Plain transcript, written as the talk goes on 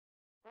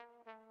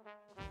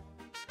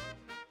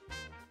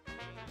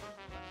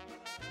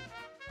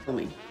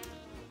Filming.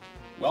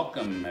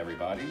 Welcome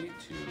everybody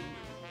to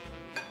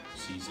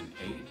Season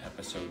 8,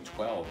 Episode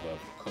 12 of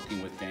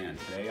Cooking with Dan.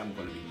 Today I'm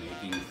going to be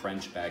making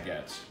French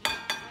baguettes.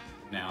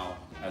 Now,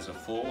 as a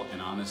full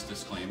and honest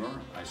disclaimer,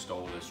 I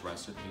stole this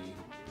recipe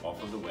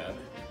off of the web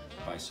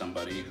by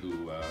somebody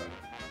who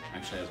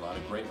actually has a lot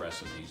of great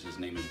recipes. His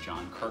name is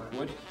John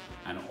Kirkwood,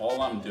 and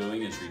all I'm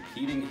doing is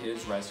repeating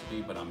his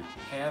recipe, but I'm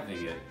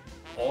halving it.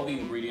 All the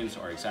ingredients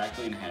are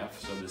exactly in half,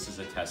 so this is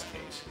a test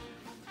case.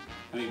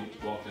 Let me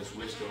walk this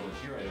whisk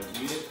over here, I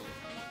don't need it.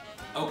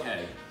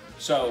 Okay,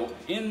 so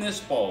in this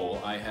bowl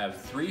I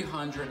have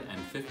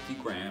 350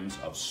 grams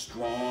of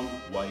strong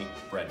white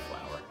bread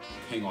flour,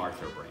 King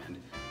Arthur brand.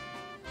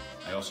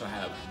 I also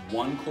have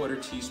 1/4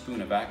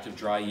 teaspoon of active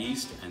dry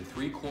yeast and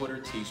 3/4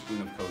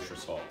 teaspoon of kosher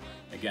salt.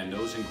 Again,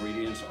 those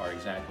ingredients are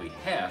exactly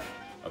half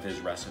of his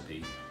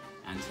recipe.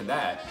 And to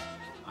that,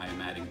 I am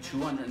adding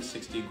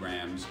 260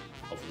 grams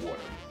of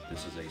water.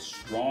 This is a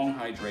strong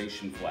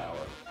hydration flour.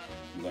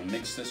 I'm going to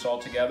mix this all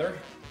together,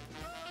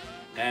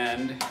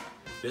 and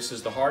this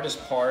is the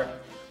hardest part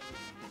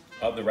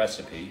of the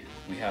recipe.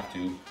 We have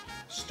to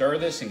stir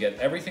this and get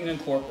everything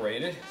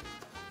incorporated.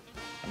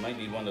 I might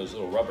need one of those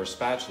little rubber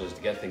spatulas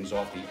to get things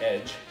off the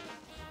edge,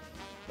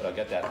 but I'll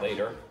get that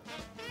later.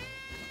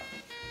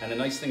 And the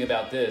nice thing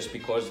about this,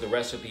 because the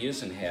recipe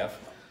is in half,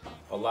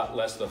 a lot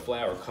less of the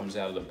flour comes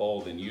out of the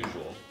bowl than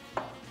usual.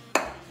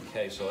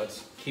 Okay, so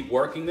let's keep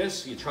working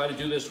this. You try to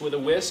do this with a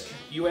whisk,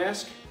 you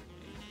ask?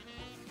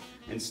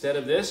 Instead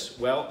of this,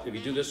 well, if you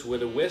do this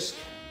with a whisk,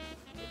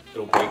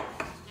 it'll break.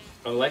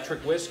 An electric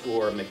whisk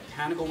or a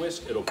mechanical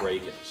whisk, it'll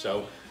break it.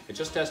 So it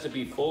just has to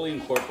be fully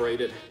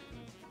incorporated.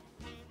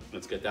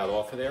 Let's get that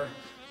off of there.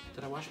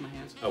 Did I wash my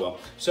hands? Oh well.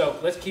 So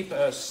let's keep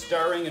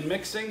stirring and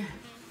mixing.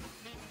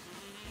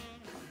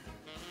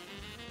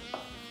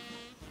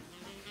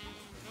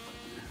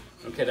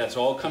 Okay, that's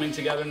all coming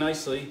together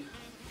nicely.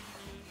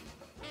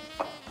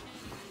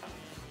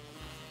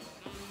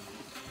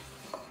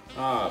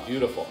 Ah,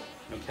 beautiful.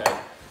 Okay,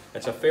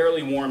 it's a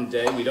fairly warm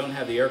day. We don't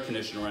have the air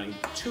conditioner running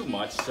too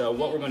much, so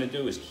what we're going to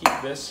do is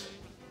keep this.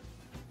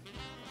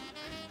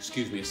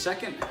 Excuse me a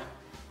second.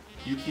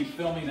 You keep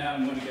filming that.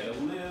 I'm going to get a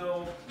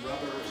little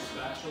rubber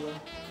spatula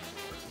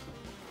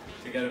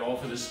to get it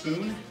off of the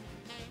spoon.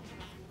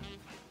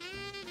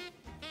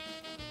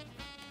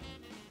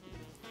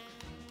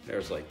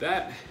 There's like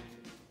that.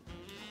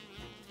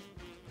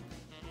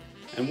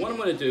 And what I'm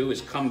going to do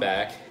is come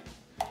back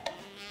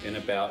in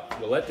about,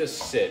 we'll let this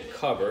sit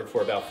covered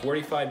for about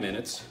 45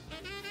 minutes.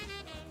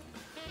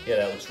 Yeah,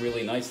 that looks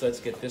really nice. Let's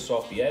get this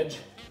off the edge.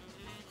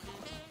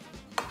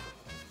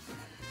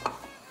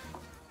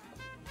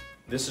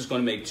 This is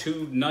going to make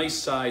 2 nice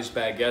sized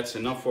baguettes,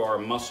 enough for our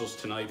mussels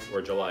tonight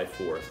for July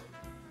 4th.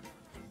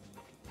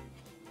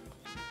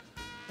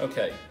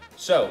 Okay,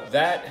 so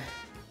that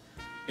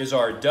is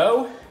our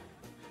dough.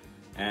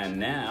 And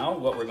now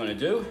what we're going to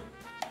do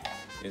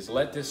is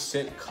let this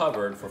sit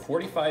covered for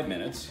 45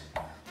 minutes.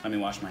 Let me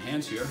wash my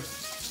hands here.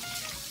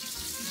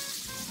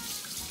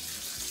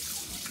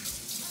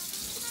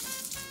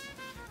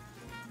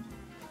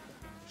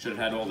 Should have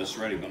had all this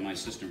ready, but my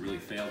system really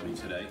failed me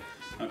today.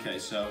 Okay,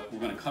 so we're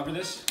going to cover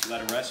this,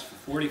 let it rest for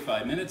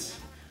 45 minutes.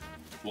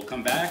 We'll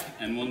come back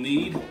and we'll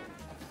knead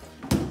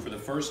for the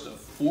first of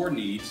 4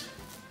 kneads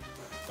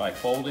by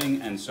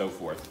folding and so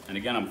forth. And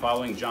again, I'm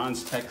following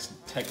John's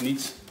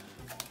techniques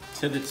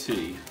to the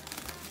T.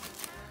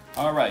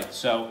 All right,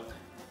 so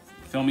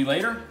film me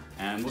later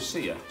and we'll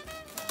see you.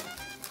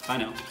 Bye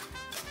now.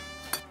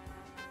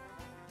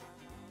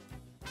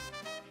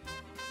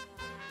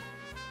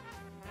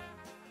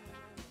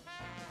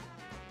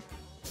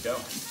 Go.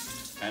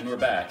 And we're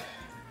back.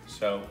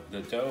 So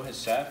the dough has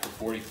sat for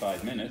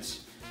 45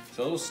 minutes. It's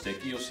a little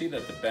sticky. You'll see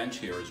that the bench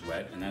here is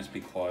wet, and that's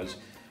because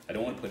I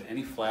don't want to put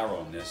any flour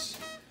on this.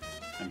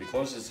 And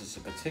because this is a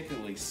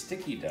particularly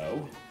sticky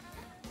dough,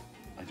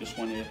 I just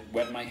want to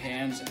wet my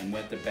hands and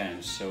wet the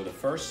bench. So the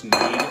first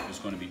knead is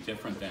going to be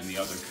different than the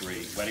other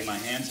 3. Wetting my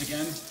hands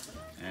again,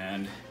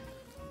 and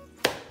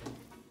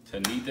to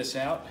knead this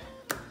out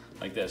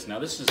like this. Now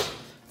this is a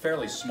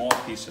fairly small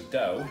piece of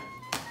dough,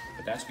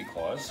 but that's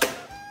because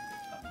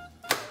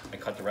I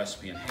cut the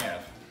recipe in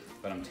half.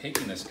 But I'm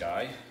taking this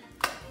guy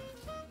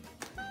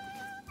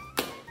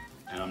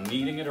and I'm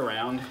kneading it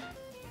around,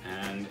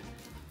 and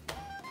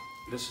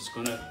this is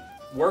going to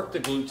work the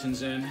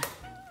glutens in.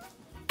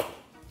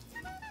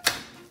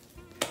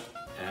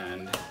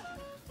 And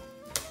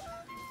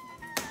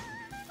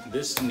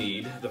this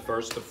knead, the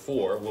first of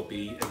 4, will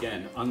be,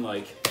 again,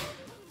 unlike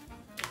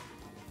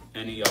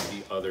any of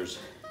the others.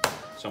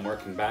 So I'm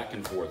working back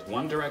and forth,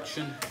 one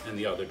direction and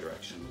the other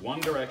direction, one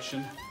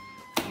direction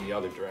and the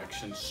other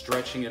direction,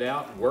 stretching it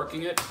out,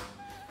 working it,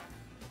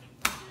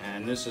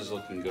 and this is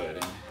looking good.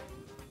 And,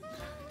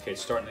 okay,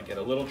 it's starting to get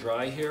a little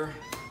dry here,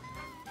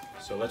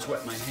 so let's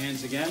wet my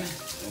hands again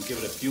and give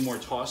it a few more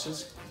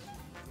tosses.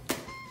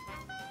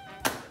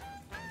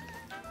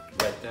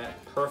 Wet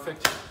that,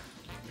 perfect.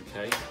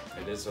 Okay,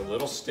 it is a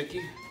little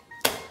sticky.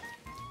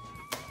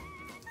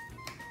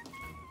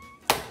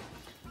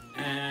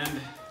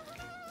 And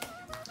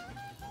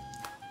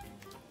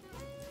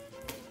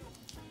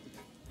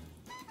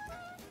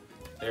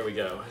There we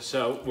go.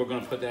 So we're going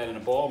to put that in a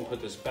bowl and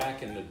put this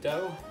back in the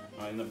dough,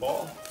 in the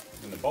bowl,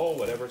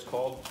 whatever it's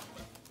called.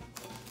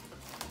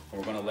 And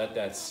we're going to let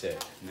that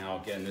sit.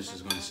 Now again, this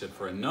is going to sit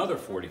for another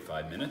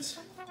 45 minutes.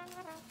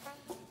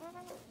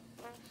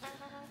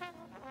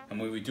 And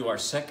when we do our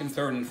second,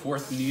 third, and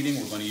fourth kneading,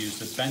 we're going to use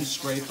the bench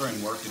scraper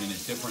and work it in a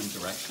different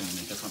direction,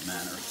 in a different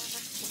manner.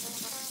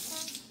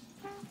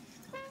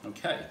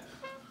 Okay.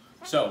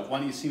 So why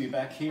don't you see me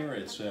back here?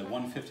 It's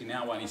 1:50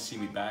 now. Why don't you see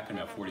me back in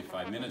about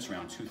 45 minutes,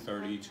 around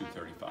 2:30,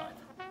 2:35.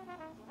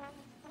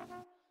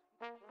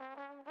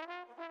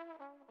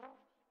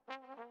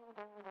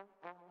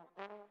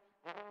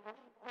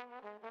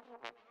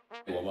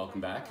 Well,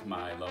 welcome back.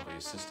 My lovely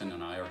assistant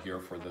and I are here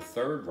for the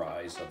third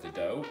rise of the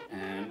dough.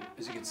 And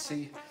as you can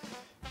see,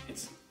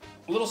 it's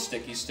a little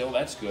sticky still.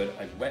 That's good.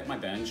 I've wet my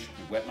bench,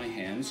 I've wet my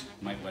hands,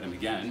 might wet them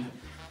again.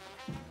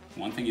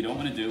 One thing you don't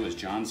want to do, as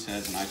John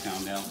says, and I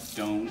found out,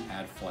 don't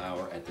add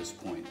flour at this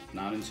point.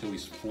 Not until we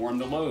form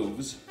the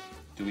loaves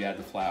do we add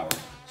the flour.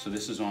 So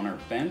this is on our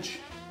bench.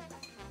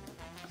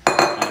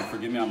 And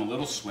forgive me, I'm a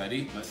little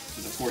sweaty, but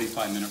for the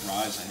 45-minute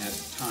rise, I had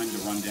time to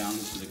run down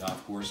to the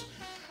golf course,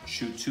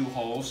 shoot 2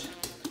 holes.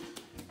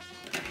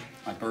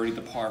 I birdied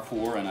the par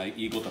 4 and I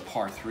eagled the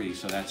par 3,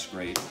 so that's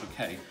great.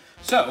 Okay,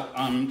 so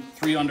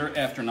 3 under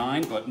after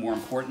 9, but more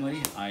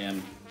importantly, I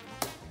am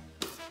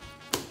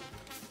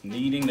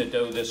kneading the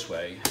dough this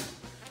way.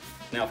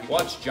 Now, if you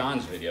watch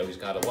John's video, he's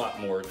got a lot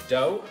more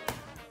dough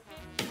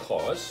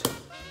because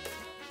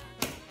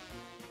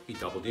he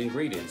doubled the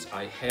ingredients.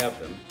 I have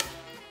them.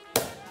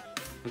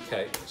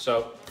 Okay,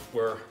 so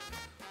we're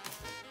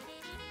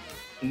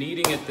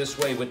kneading it this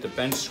way with the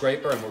bench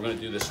scraper, and we're going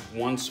to do this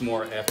once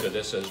more after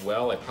this as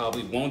well. I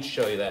probably won't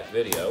show you that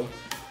video,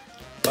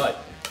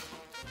 but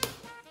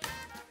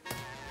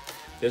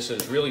this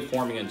is really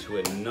forming into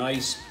a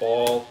nice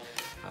ball.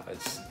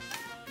 It's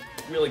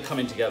really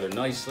coming together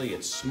nicely.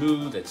 It's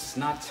smooth. It's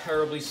not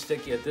terribly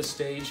sticky at this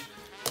stage.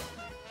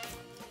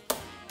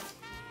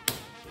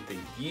 The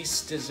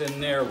yeast is in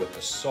there with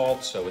the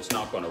salt, so it's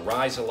not going to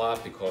rise a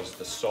lot because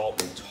the salt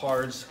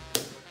retards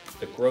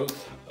the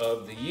growth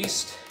of the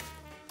yeast.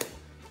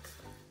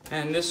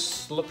 And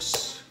this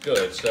looks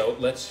good. So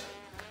let's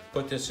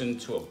put this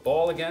into a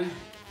ball again.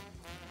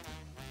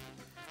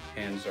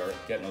 Hands are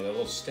getting a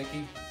little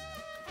sticky.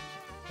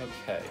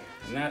 Okay,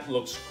 and that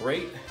looks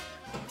great.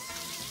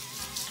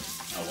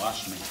 I'll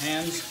wash my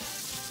hands.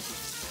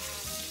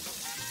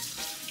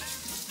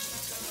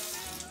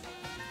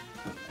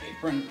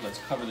 Apron, let's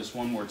cover this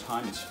one more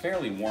time. It's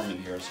fairly warm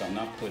in here, so I'm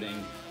not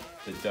putting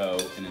the dough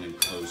in an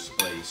enclosed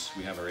space.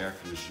 We have our air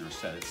conditioner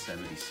set at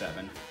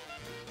 77,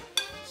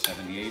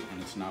 78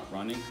 when it's not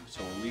running.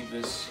 So we'll leave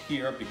this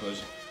here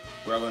because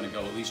we're going to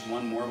go at least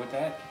one more with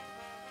that.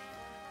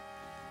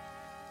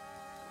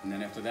 And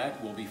then after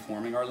that, we'll be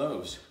forming our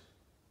loaves.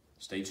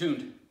 Stay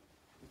tuned.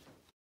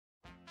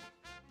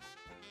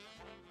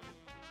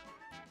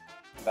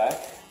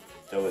 Back,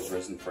 dough has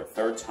risen for a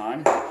 3rd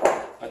time.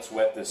 Let's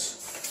wet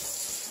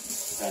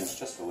this bench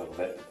just a little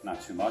bit,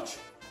 not too much.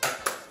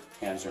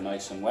 Hands are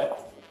nice and wet.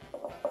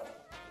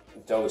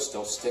 The dough is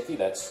still sticky,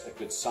 that's a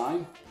good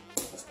sign.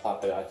 Let's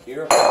pop it out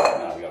here.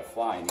 Now we got a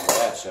fly in here,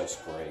 that's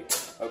just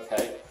great.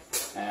 Okay,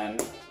 and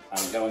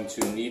I'm going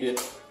to knead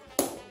it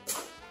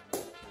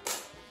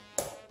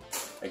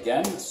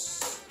again,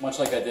 much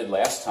like I did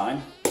last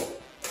time.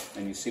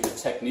 And you see the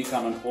technique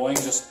I'm employing,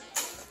 just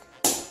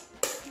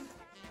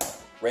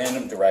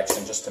random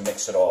direction just to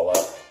mix it all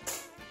up.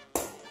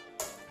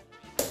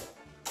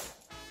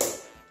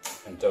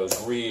 And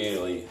dough's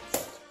really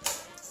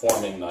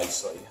forming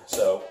nicely.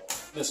 So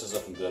this is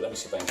looking good. Let me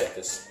see if I can get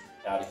this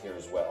out of here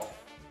as well.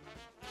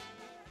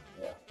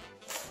 Yeah.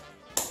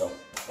 Don't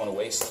want to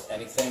waste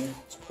anything.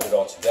 Let's put it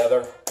all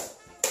together.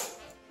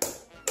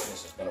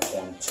 This is going to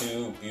form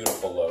 2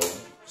 beautiful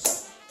loaves.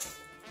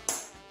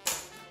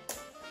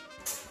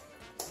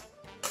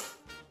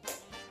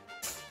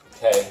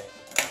 Okay.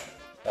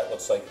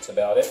 Looks like it's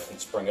about it.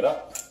 Let's bring it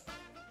up,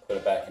 put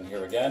it back in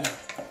here again,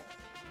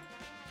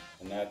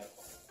 and that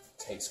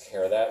takes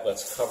care of that.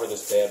 Let's cover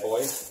this bad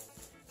boy,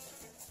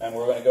 and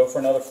we're going to go for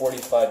another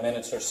 45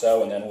 minutes or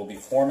so, and then we'll be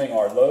forming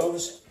our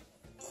loaves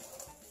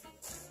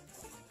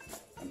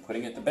and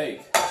putting it to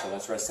bake. So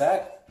let's rest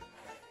that,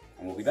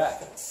 and we'll be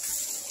back.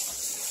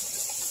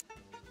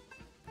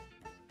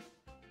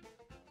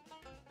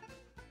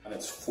 And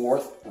it's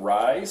 4th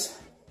rise,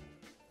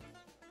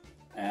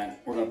 and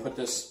we're going to put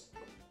this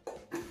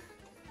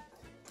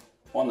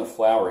on the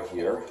flour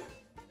here,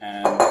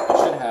 and it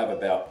should have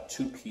about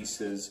 2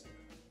 pieces,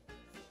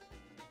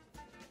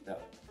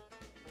 about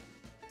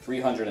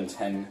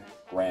 310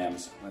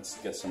 grams. Let's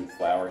get some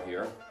flour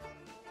here.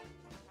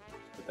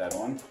 Put that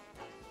on.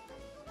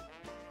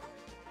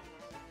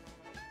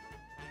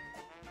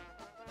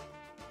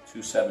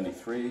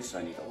 $273, so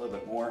I need a little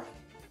bit more.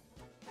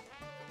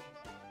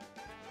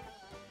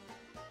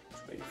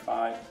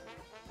 $285.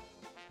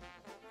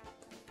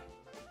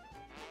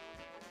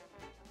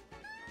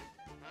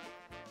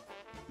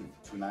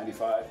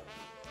 $295.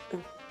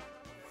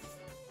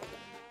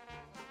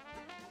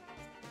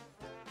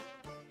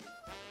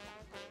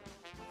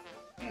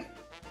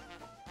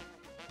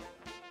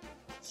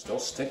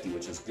 sticky,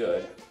 which is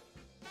good.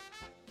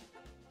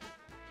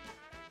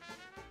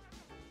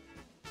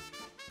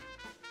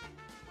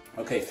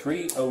 Okay,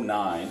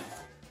 309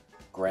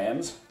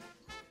 grams,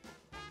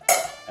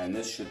 and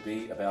this should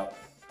be about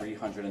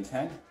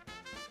 310.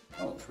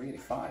 Oh,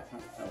 385, huh?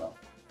 Oh well,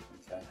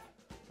 okay.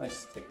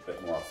 Let's take a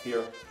bit more off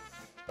here.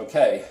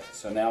 Okay,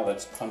 so now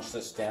let's punch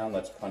this down,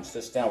 let's punch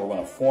this down. We're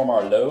gonna form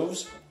our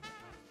loaves.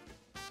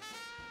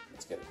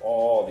 Let's get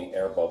all the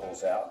air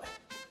bubbles out.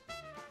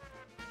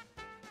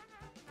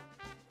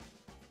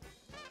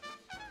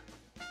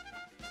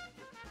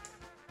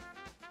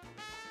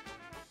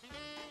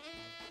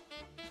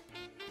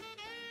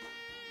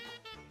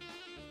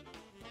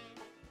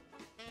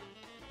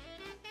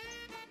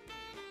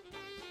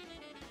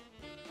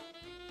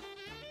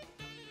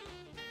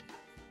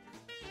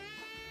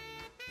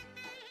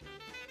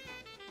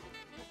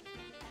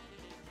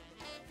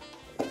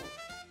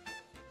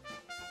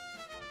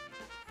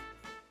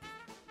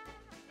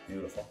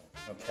 Beautiful.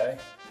 Okay,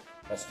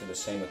 let's do the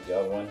same with the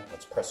other one.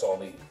 Let's press all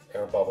the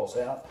air bubbles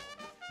out.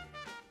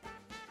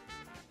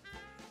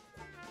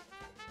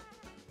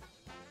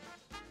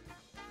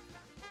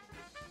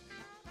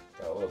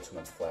 Got a little too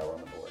much flour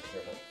on the board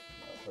here, but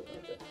no, we're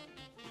gonna do.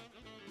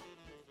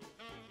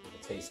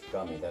 It tastes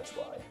gummy, that's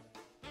why.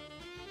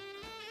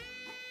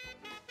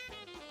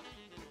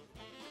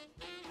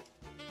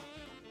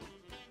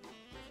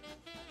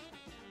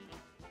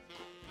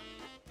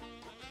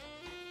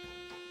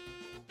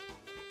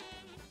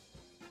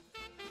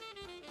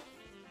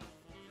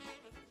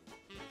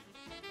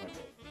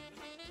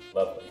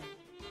 Lovely.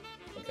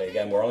 Okay,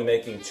 again, we're only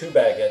making 2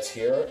 baguettes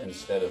here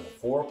instead of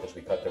 4 because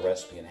we cut the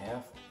recipe in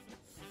half.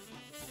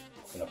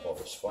 Clean up all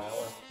this flour.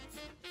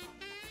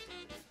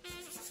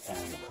 And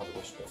we'll cover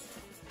this with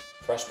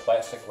fresh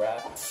plastic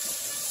wrap.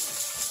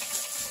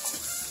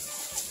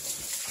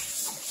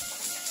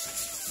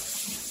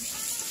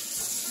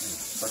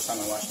 First time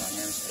I washed my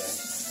hands today.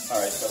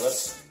 All right, so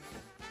let's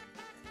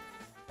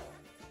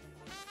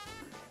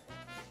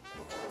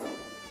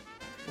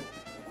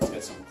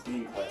get some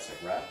clean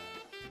plastic wrap.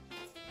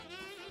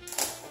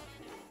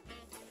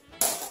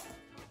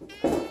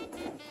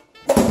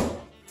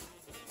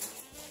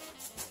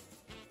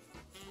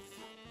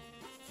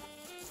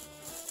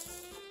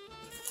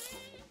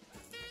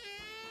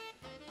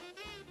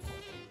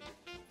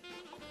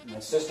 My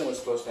assistant was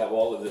supposed to have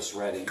all of this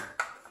ready.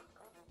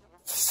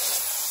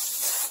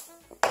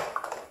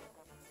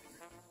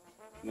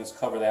 And let's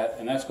cover that,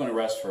 and that's going to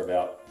rest for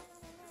about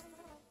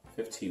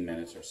 15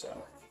 minutes or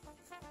so.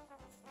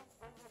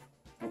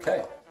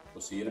 Okay,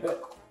 we'll see you in a bit.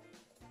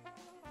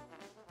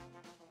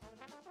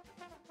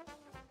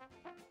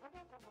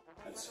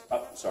 That's,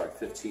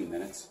 15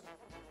 minutes.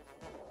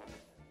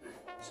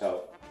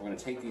 So we're going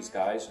to take these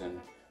guys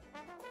and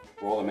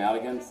roll them out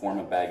again, form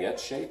a baguette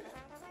shape.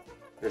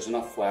 There's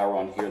enough flour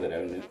on here that I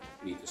don't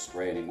need to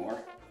spray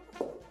anymore.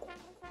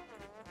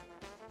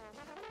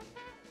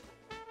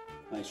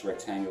 Nice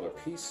rectangular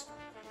piece.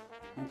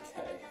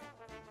 Okay,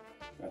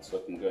 that's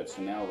looking good.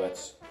 So now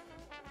let's,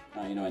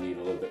 you know I need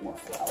a little bit more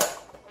flour.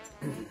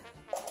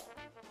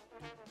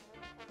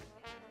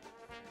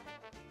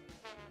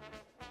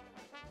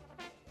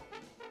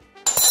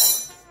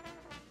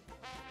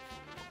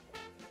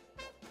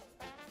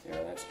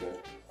 There, that's good.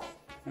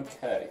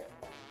 Okay.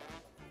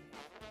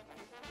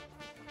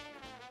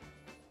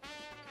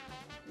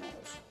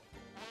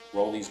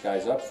 Roll these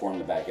guys up, form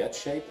the baguette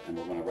shape, and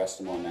we're going to rest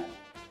them on that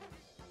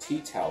tea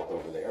towel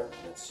over there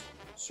that's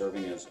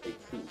serving as a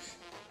couche.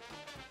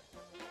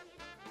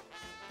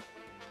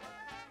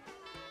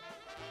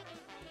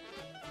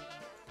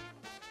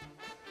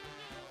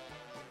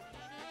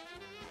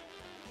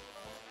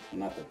 I'm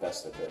not the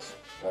best at this,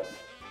 but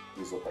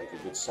these look like a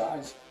good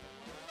size.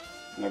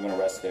 And they're going to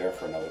rest there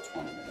for another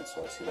 20 minutes,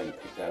 so let's see if I can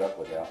pick that up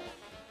without.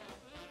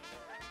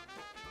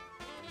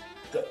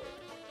 Good.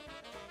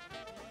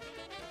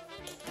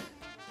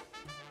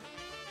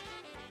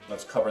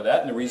 Let's cover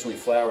that, and the reason we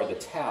floured the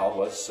towel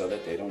was so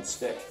that they don't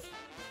stick.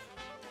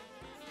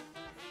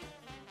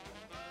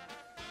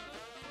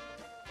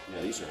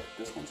 Yeah,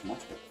 this one's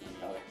much bigger than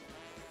the other.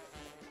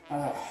 Oh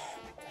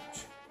my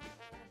gosh.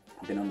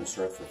 I've been on this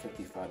earth for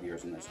 55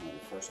 years and that's only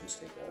the first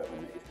mistake I've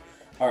ever made.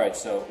 All right,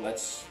 so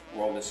let's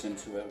roll this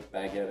into a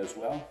baguette as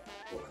well.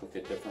 We'll cook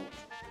at different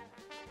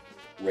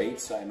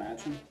rates, I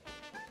imagine.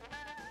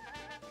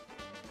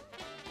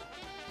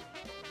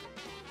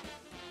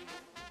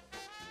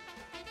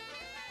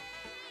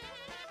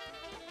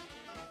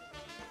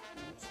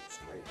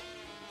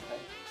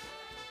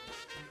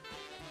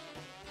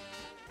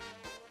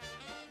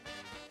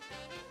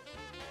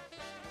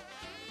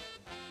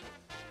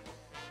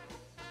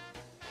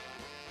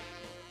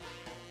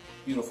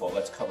 Beautiful.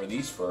 Let's cover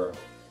these for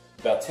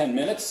about 10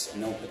 minutes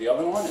and then we'll put the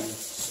oven on and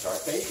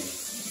start baking.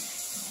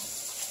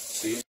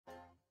 See you.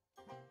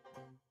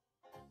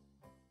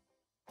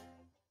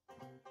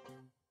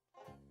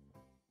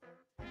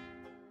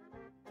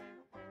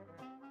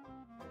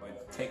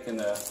 I've taken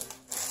the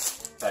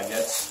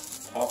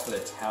baguettes off of the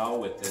towel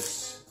with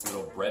this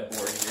little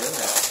breadboard here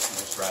that I'm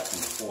just wrapped in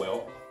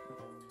foil.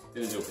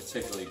 Didn't do a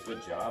particularly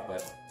good job,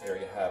 but there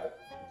you have it.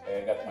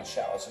 Okay, I got my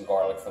shallots and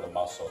garlic for the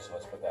mussels, so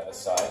let's put that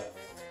aside.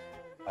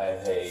 I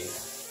have a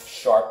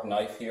sharp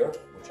knife here,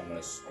 which I'm going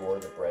to score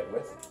the bread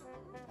with.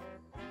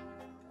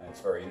 And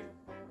it's very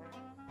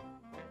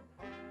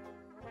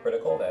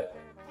critical that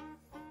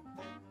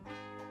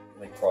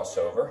they cross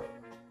over.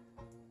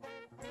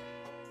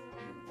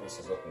 This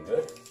is looking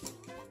good.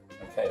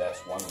 Okay, that's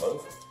one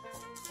loaf.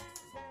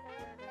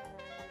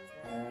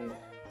 And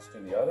let's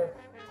do the other.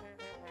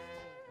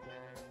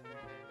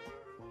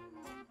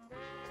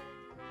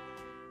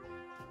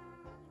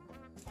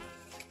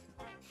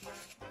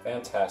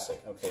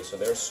 Fantastic. Okay, so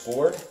they're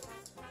scored.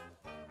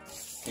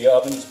 The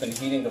oven's been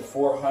heating to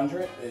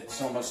 400.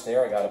 It's almost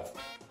there. I got a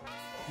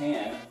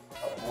pan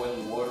of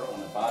boiling water on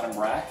the bottom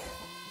rack.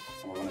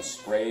 And we're going to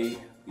spray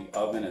the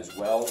oven as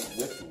well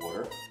with the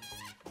water.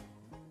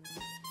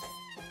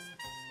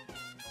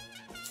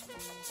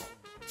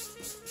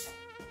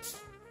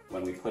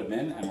 When we put them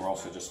in, and we're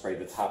also just sprayed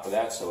the top of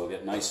that so it'll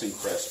get nice and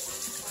crisp.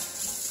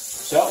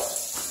 So,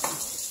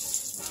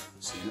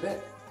 see you in a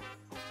bit.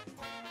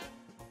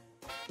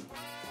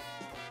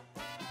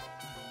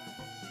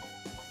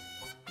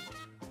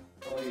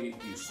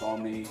 You saw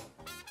me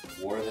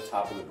water the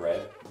top of the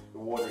bread.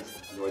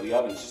 The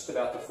oven's just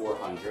about to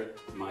 400.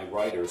 My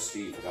writer,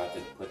 Steve, forgot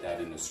to put that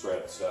in the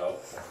script. So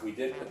we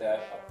did put that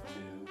up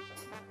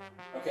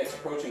to, okay, it's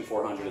approaching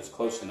 400. It's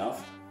close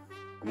enough.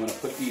 I'm going to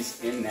put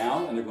these in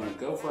now, and they're going to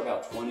go for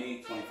about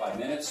 20-25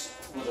 minutes.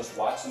 We'll just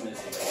watch them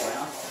as they go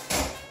around.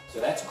 So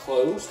that's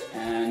closed,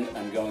 and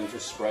I'm going to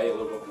spray a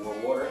little bit more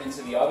water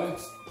into the oven.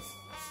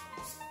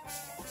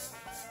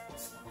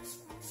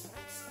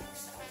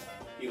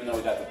 Even though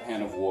we got the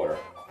pan of water.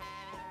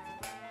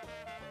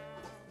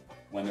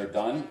 When they're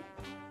done,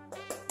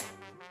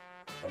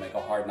 they'll make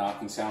a hard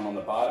knocking sound on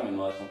the bottom, and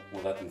we'll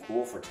let them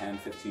cool for 10,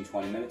 15,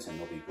 20 minutes, and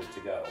they'll be good to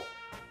go.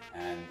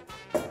 And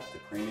the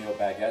creamy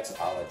baguettes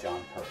a la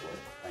John Kirkwood.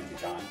 Thank you,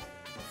 John.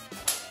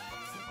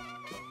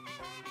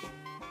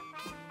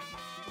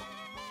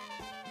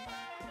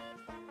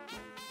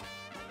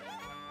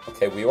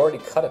 Okay, we already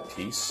cut a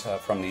piece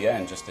from the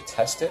end just to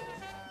test it.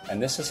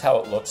 And this is how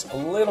it looks. A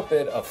little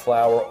bit of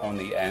flour on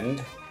the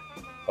end,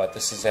 but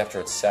this is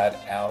after it's sat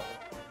out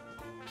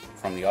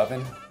from the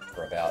oven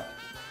for about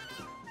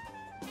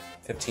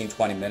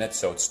 15-20 minutes,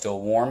 so it's still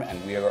warm,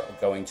 and we are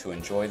going to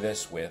enjoy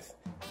this with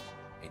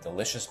a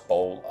delicious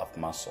bowl of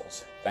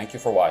mussels. Thank you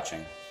for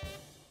watching.